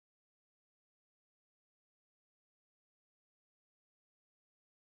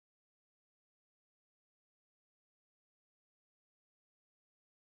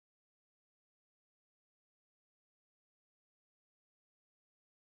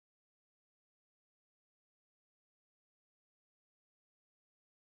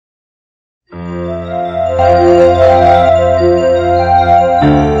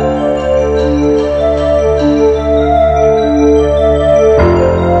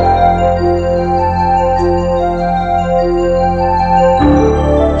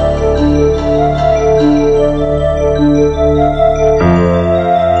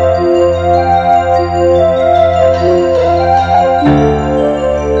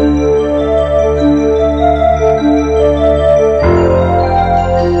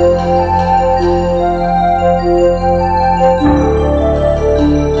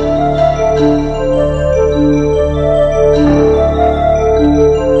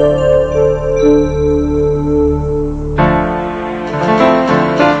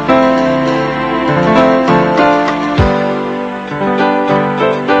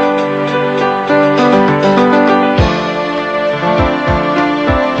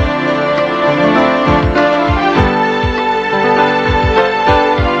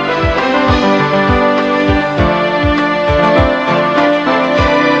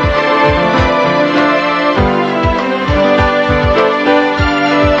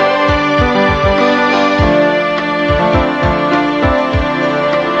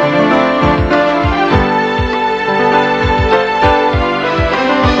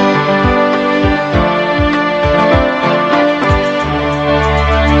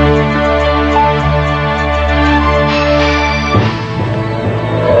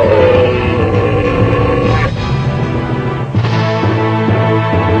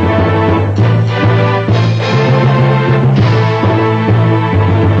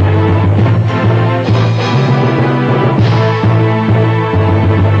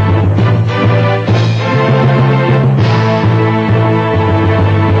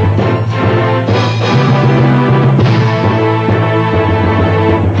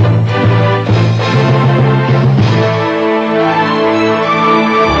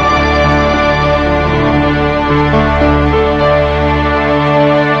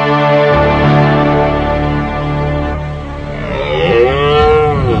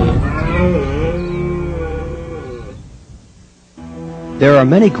There are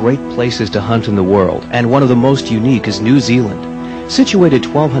many great places to hunt in the world, and one of the most unique is New Zealand. Situated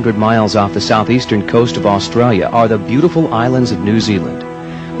 1,200 miles off the southeastern coast of Australia are the beautiful islands of New Zealand.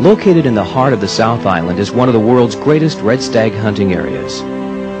 Located in the heart of the South Island is one of the world's greatest red stag hunting areas.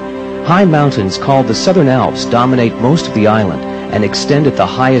 High mountains called the Southern Alps dominate most of the island and extend at the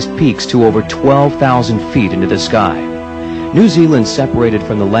highest peaks to over 12,000 feet into the sky. New Zealand separated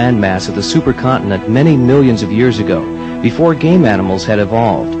from the landmass of the supercontinent many millions of years ago, before game animals had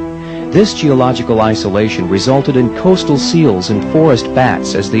evolved. This geological isolation resulted in coastal seals and forest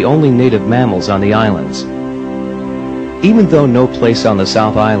bats as the only native mammals on the islands. Even though no place on the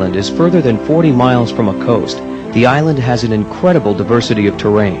South Island is further than 40 miles from a coast, the island has an incredible diversity of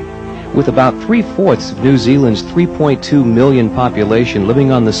terrain. With about 3/4 of New Zealand's 3.2 million population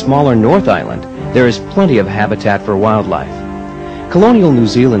living on the smaller North Island, there is plenty of habitat for wildlife. Colonial New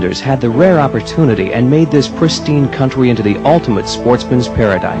Zealanders had the rare opportunity and made this pristine country into the ultimate sportsman's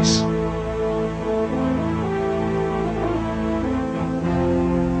paradise.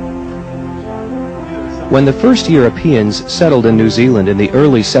 When the first Europeans settled in New Zealand in the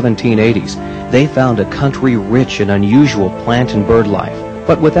early 1780s, they found a country rich in unusual plant and bird life,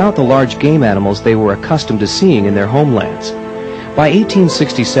 but without the large game animals they were accustomed to seeing in their homelands. By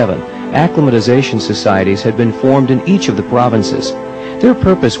 1867, acclimatization societies had been formed in each of the provinces. Their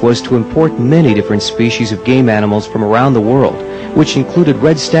purpose was to import many different species of game animals from around the world, which included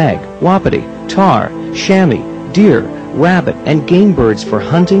red stag, wapiti, tahr, chamois, deer, rabbit, and game birds for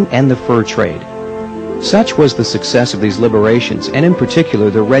hunting and the fur trade. Such was the success of these liberations, and in particular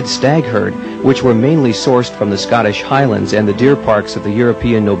the red stag herd, which were mainly sourced from the Scottish Highlands and the deer parks of the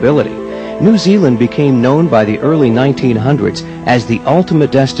European nobility. New Zealand became known by the early 1900s as the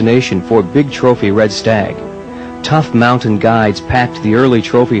ultimate destination for big trophy red stag. Tough mountain guides packed the early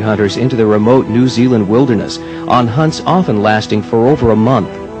trophy hunters into the remote New Zealand wilderness on hunts often lasting for over a month.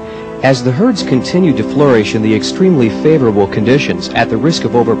 As the herds continued to flourish in the extremely favorable conditions at the risk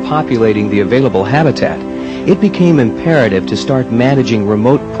of overpopulating the available habitat, it became imperative to start managing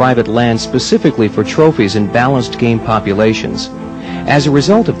remote private land specifically for trophies and balanced game populations. As a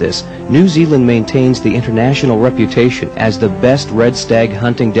result of this, New Zealand maintains the international reputation as the best red stag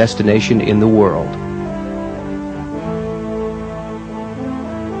hunting destination in the world.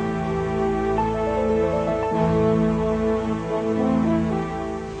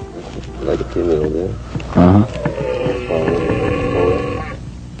 Like a female there.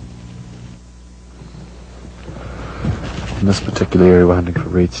 In this particular area we're hunting for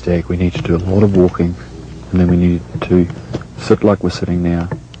red stag, we need to do a lot of walking, and then we need to sit like we're sitting now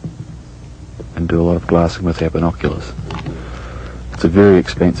and do a lot of glassing with our binoculars. It's a very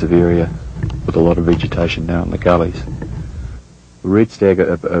expansive area with a lot of vegetation down in the gullies. The red stag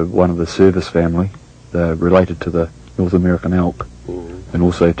are one of the Cervus family. They're related to the North American elk and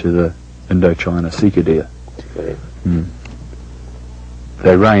also to the Indochina sika deer. Okay.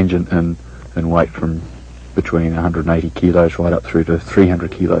 They range in weight from between 180 kilos right up through to 300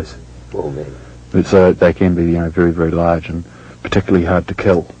 kilos. Oh, man. So they can be, very, very large and particularly hard to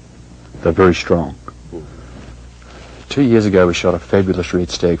kill. They're very strong. 2 years ago we shot a fabulous red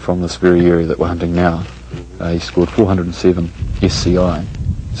stag from this very area that we're hunting now. He scored 407 SCI,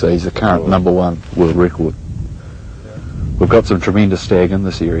 so he's the current #1 world record. We've got some tremendous stag in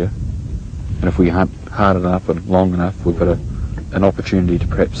this area, and if we hunt hard enough and long enough, we've got an opportunity to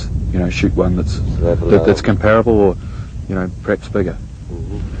perhaps shoot one that's comparable or perhaps bigger.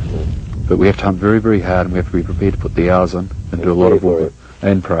 But we have to hunt very, very hard, and we have to be prepared to put the hours in and do a lot of work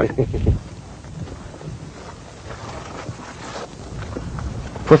and pray.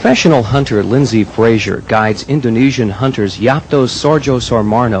 Professional hunter Lindsay Fraser guides Indonesian hunters Yapto Sorjo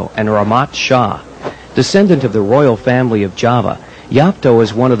Sormarno and Rahmat Shah. Descendant of the royal family of Java, Yapto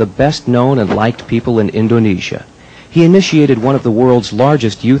is one of the best known and liked people in Indonesia. He initiated one of the world's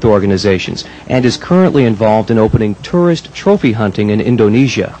largest youth organizations and is currently involved in opening tourist trophy hunting in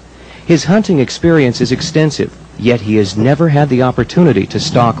Indonesia. His hunting experience is extensive, yet he has never had the opportunity to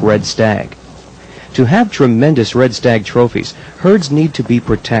stalk red stag. To have tremendous red stag trophies, herds need to be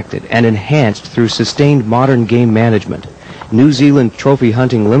protected and enhanced through sustained modern game management. New Zealand Trophy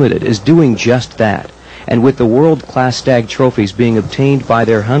Hunting Limited is doing just that. And with the world-class stag trophies being obtained by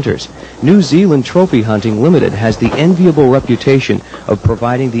their hunters, New Zealand Trophy Hunting Limited has the enviable reputation of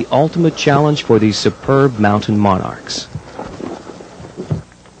providing the ultimate challenge for these superb mountain monarchs.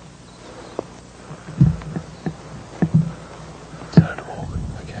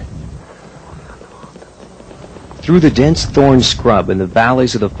 Through the dense thorn scrub in the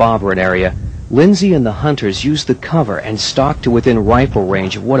valleys of the Favren area, Lindsay and the hunters use the cover and stalk to within rifle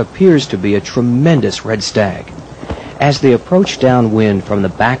range of what appears to be a tremendous red stag. As they approach downwind from the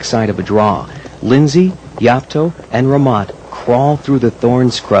backside of a draw, Lindsay, Yapto, and Ramat crawl through the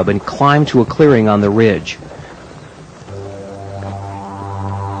thorn scrub and climb to a clearing on the ridge.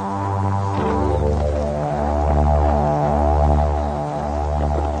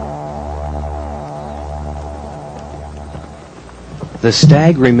 The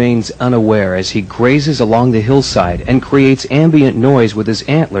stag remains unaware as he grazes along the hillside and creates ambient noise with his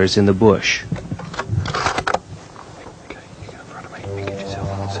antlers in the bush. Okay, you get in front of me and get yourself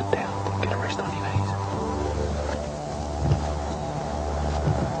up, sit down, get a rest on your knees.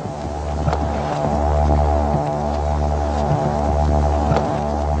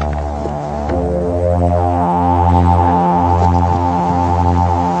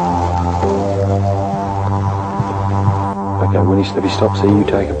 Okay, if he stops there, you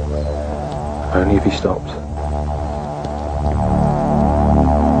take him. Only if he stops.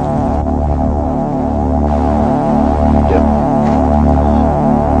 Yep.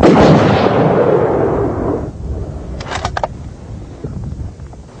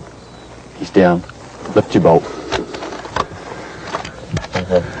 He's down. Lift your bolt.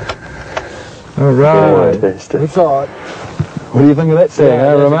 All right. Best. Good thought. What do you think of that stag,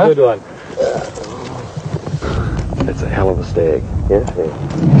 Yeah, that's Ramat? a good one. That's a hell of a stag. Yeah.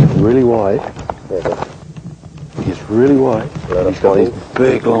 He's really wide. Yeah. He's really wide. He's got these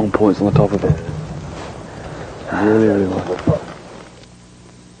big long points on the top of it. Really, really wide.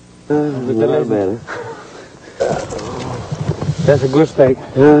 Not bad. That's a good stag.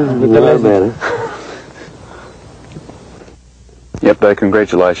 Not bad. Yep, Bo,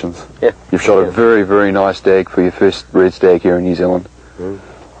 congratulations. Yeah. You've shot a very, very nice stag for your first red stag here in New Zealand.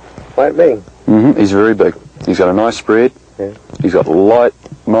 Quite big. He's very big. He's got a nice spread. Yeah. He's got light,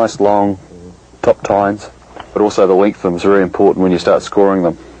 nice long top tines, but also the length of them is very important when you start scoring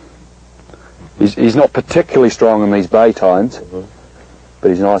them. He's not particularly strong in these bay tines, but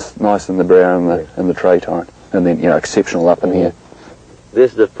he's nice in the brown and the tray tine, and then exceptional up in here.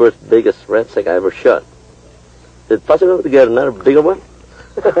 This is the first biggest red stag I ever shot. Is it possible to get another bigger one?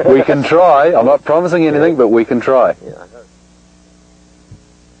 We can try. I'm not promising anything, but we can try. Yeah.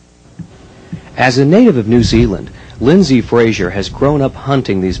 As a native of New Zealand, Lindsay Fraser has grown up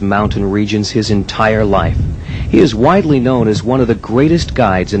hunting these mountain regions his entire life. He is widely known as one of the greatest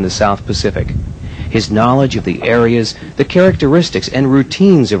guides in the South Pacific. His knowledge of the areas, the characteristics and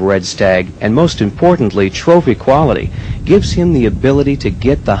routines of red stag, and most importantly, trophy quality, gives him the ability to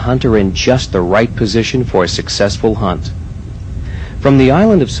get the hunter in just the right position for a successful hunt. From the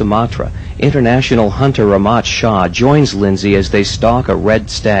island of Sumatra, international hunter Ramat Shah joins Lindsay as they stalk a red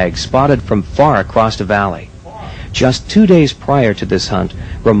stag spotted from far across the valley. Just 2 days prior to this hunt,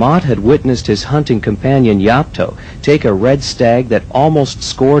 Ramat had witnessed his hunting companion Yapto take a red stag that almost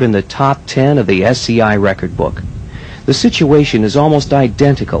scored in the top 10 of the SCI record book. The situation is almost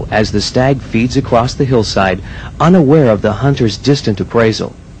identical as the stag feeds across the hillside, unaware of the hunter's distant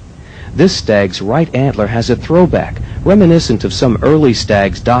appraisal. This stag's right antler has a throwback, reminiscent of some early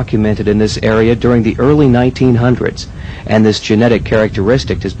stags documented in this area during the early 1900s, and this genetic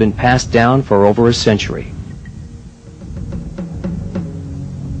characteristic has been passed down for over a century.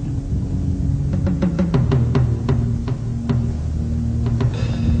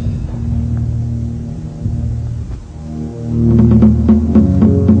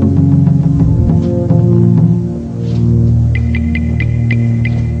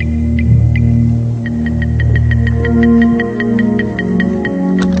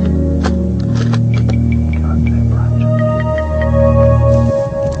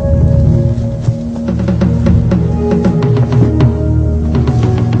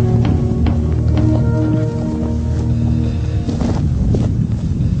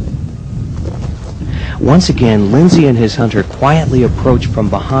 Once again, Lindsay and his hunter quietly approach from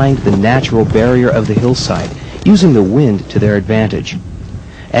behind the natural barrier of the hillside, using the wind to their advantage.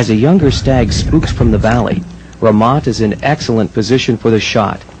 As a younger stag spooks from the valley, Ramat is in excellent position for the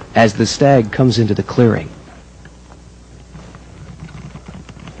shot as the stag comes into the clearing.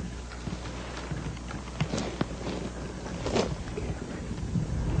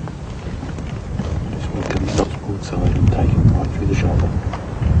 Just wait till he stops broadside and take him right through the shoulder.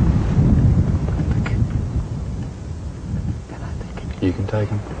 You can take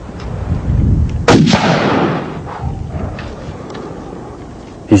him.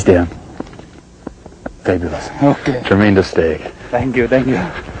 He's down. Fabulous. Okay. Tremendous stag. Thank you, thank you.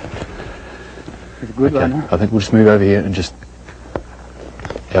 It's a good one, huh? I think we'll just move over here and just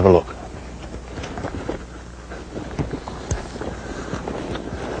have a look.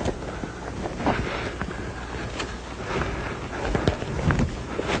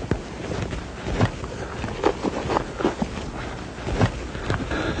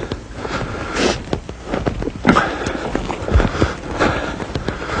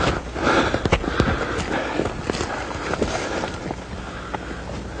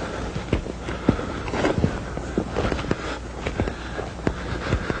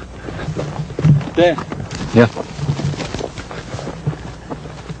 there? Yeah.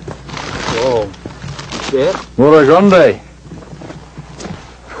 Oh. There? What a grande!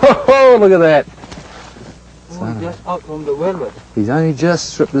 Oh, look at that! Oh, just out from the velvet. He's only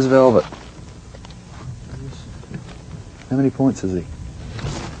just stripped his velvet. How many points is he?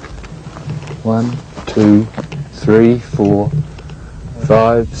 1, 2, 3, 4,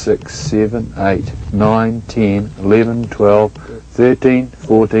 5, 6, 7, 8, 9, 10, 11, 12, 13,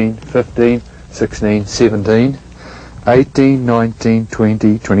 14, 15, 16, 17, 18, 19,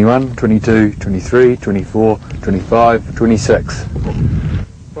 20, 21, 22, 23, 24, 25, 26.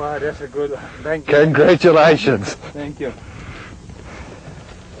 Wow, that's a good one. Thank you. Congratulations. Thank you.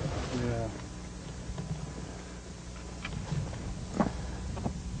 Yeah.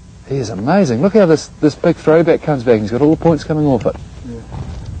 He is amazing. Look how this big throwback comes back. He's got all the points coming off it.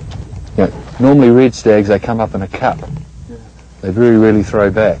 Yeah. Normally red stags, they come up in a cup. Yeah. They very rarely throw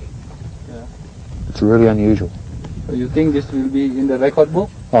back. Yeah. It's really unusual. So you think this will be in the record book?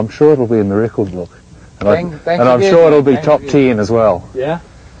 I'm sure it'll be in the record book. And, Thanks I'm again. sure it'll be Thanks top again. 10 as well. Yeah.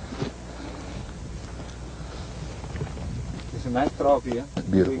 It's a nice trophy, yeah?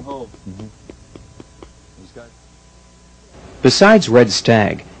 Beautiful. Going home. Besides red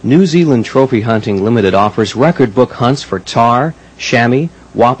stag, New Zealand Trophy Hunting Limited offers record book hunts for tahr, chamois,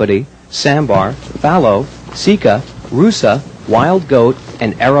 wapiti, sambar, fallow, sika, rusa, wild goat,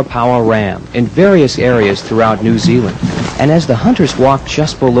 and arapawa ram in various areas throughout New Zealand. And as the hunters walk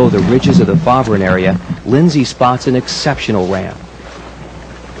just below the ridges of the Fawbran area, Lindsay spots an exceptional ram.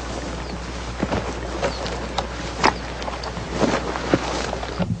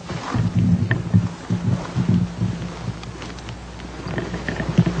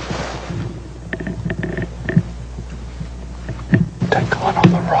 Take one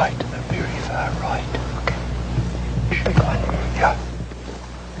on the right, the very far right. Okay. Take one. Yeah.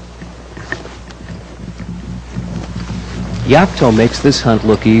 Yapto makes this hunt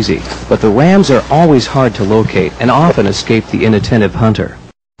look easy, but the rams are always hard to locate and often escape the inattentive hunter.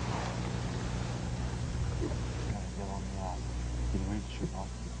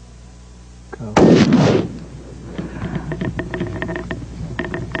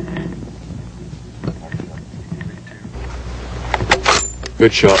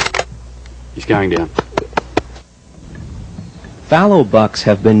 Good shot. He's going down. Fallow bucks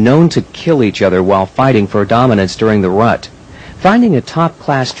have been known to kill each other while fighting for dominance during the rut. Finding a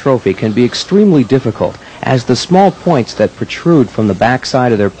top-class trophy can be extremely difficult, as the small points that protrude from the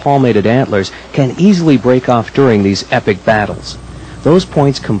backside of their palmated antlers can easily break off during these epic battles. Those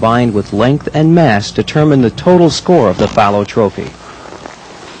points combined with length and mass determine the total score of the fallow trophy.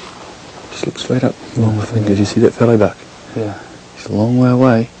 Just look straight up along the fingers. You see that fallow buck? Yeah. He's a long way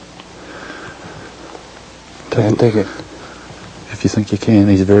away. Take it. If you think you can,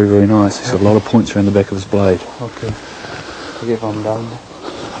 he's very, very nice. He's got a lot of points around the back of his blade. Okay. Okay, if I'm down there.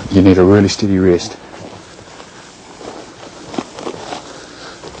 You need a really steady rest.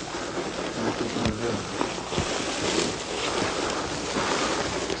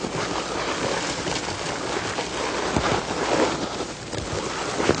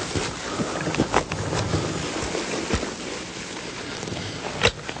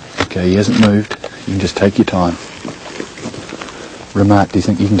 Okay, he hasn't moved. You can just take your time. Remark, do you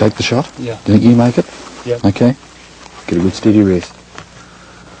think you can take the shot? Yeah. Do you think you make it? Yeah. Okay. Get a good steady rest.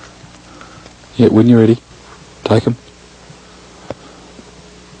 Yeah, when you're ready, take him.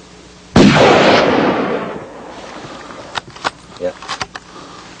 Yeah.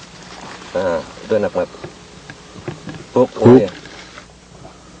 Doing up my book. Cool.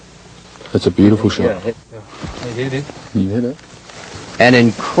 That's a beautiful shot. Yeah, hit. I hit it. You hit it. An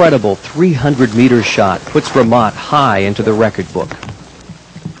incredible 300-meter shot puts Vermont high into the record book.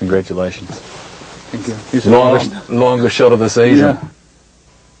 Congratulations. Thank you. It's Longest shot of the season. Yeah.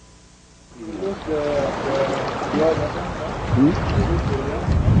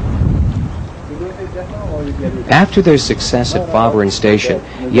 After their success at Fawbran Station,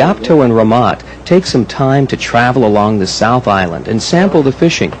 Yapto and Ramat take some time to travel along the South Island and sample the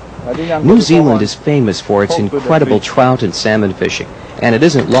fishing. New Zealand is famous for its incredible trout and salmon fishing, and it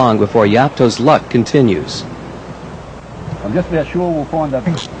isn't long before Yapto's luck continues. I'm just there sure we'll find that.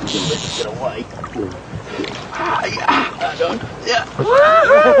 Get away.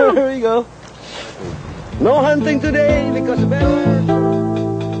 There we go. No hunting today because better.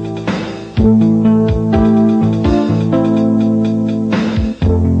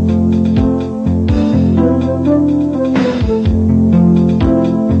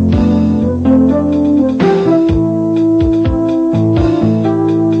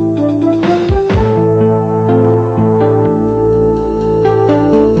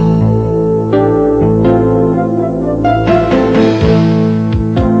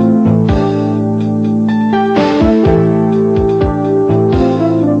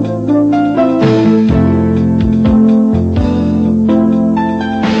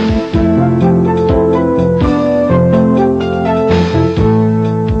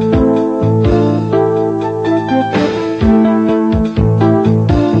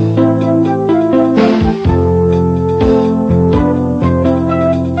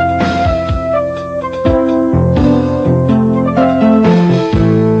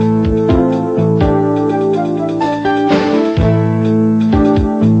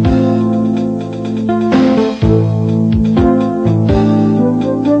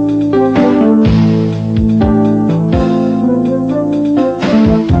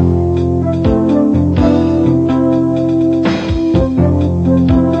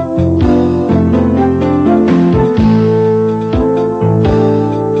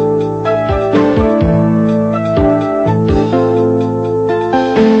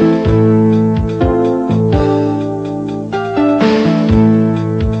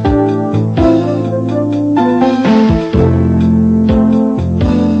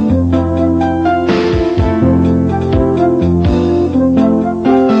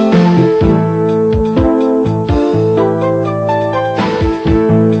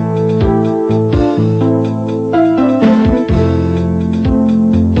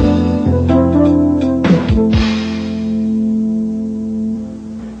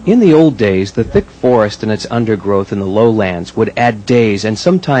 the old days, the thick forest and its undergrowth in the lowlands would add days and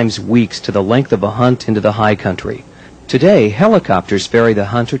sometimes weeks to the length of a hunt into the high country. Today, helicopters ferry the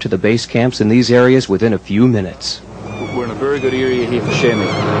hunter to the base camps in these areas within a few minutes. We're in a very good area here for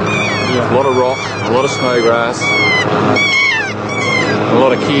chamois. A lot of rock, a lot of snowgrass, a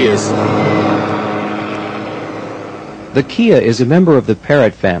lot of kias. The kia is a member of the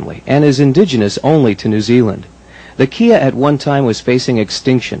parrot family and is indigenous only to New Zealand. The kia at one time was facing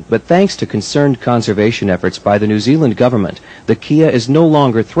extinction, but thanks to concerned conservation efforts by the New Zealand government, the kia is no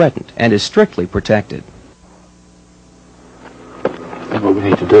longer threatened and is strictly protected. What we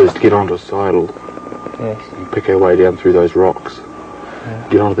need to do is to get onto a sidle and pick our way down through those rocks.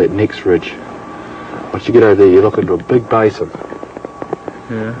 Get onto that next ridge. Once you get over there, you look into a big basin.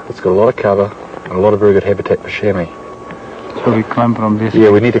 It's got a lot of cover and a lot of very good habitat for chamois. So we climb from this?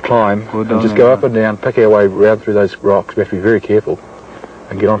 Yeah, we need to climb and just go up and down, pick our way round through those rocks. We have to be very careful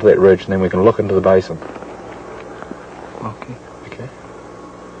and get onto that ridge, and then we can look into the basin. Okay. Okay.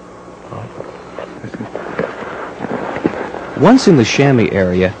 Once in the chamois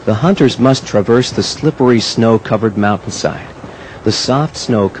area, the hunters must traverse the slippery snow-covered mountainside. The soft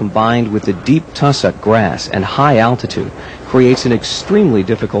snow combined with the deep tussock grass and high altitude creates an extremely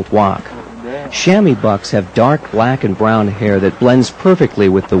difficult walk. Chamois bucks have dark black and brown hair that blends perfectly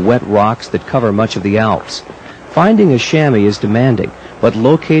with the wet rocks that cover much of the Alps. Finding a chamois is demanding, but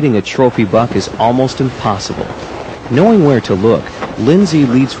locating a trophy buck is almost impossible. Knowing where to look, Lindsay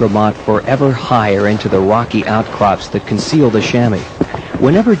leads Ramat forever higher into the rocky outcrops that conceal the chamois.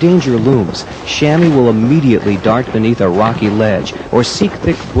 Whenever danger looms, chamois will immediately dart beneath a rocky ledge or seek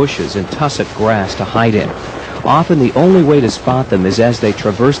thick bushes and tussock grass to hide in. Often the only way to spot them is as they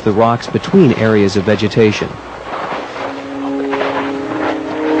traverse the rocks between areas of vegetation.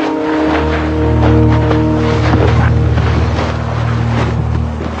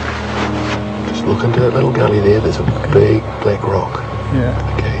 Just look into that little gully there. There's a big black rock.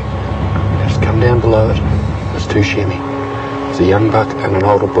 Yeah. Okay. Now just come down below it. There's two chamois. There's a young buck and an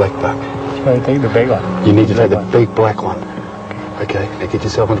older black buck. So I take the big one? You need to take the big black one. Okay. Now get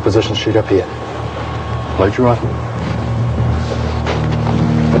yourself into position. Shoot up here. Load your rifle.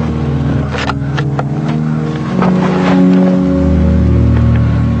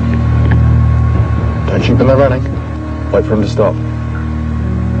 Don't shoot when they're running. Wait for them to stop.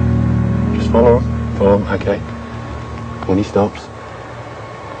 Just follow them. Follow them, okay. When he stops,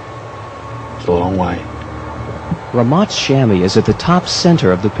 it's a long way. Ramat's chamois is at the top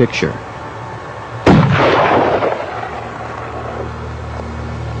center of the picture.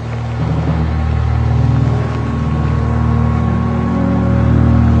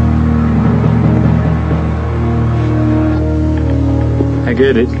 I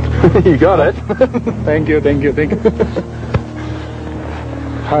get it. You got it. Thank you.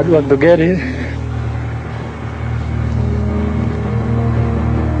 Hard work to get it.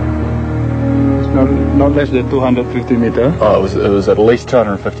 It's not less than 250 meters. Oh, it was at least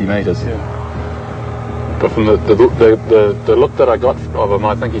 250 meters. Yeah. But from the look that I got of him,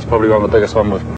 I think he's probably one of the biggest one we've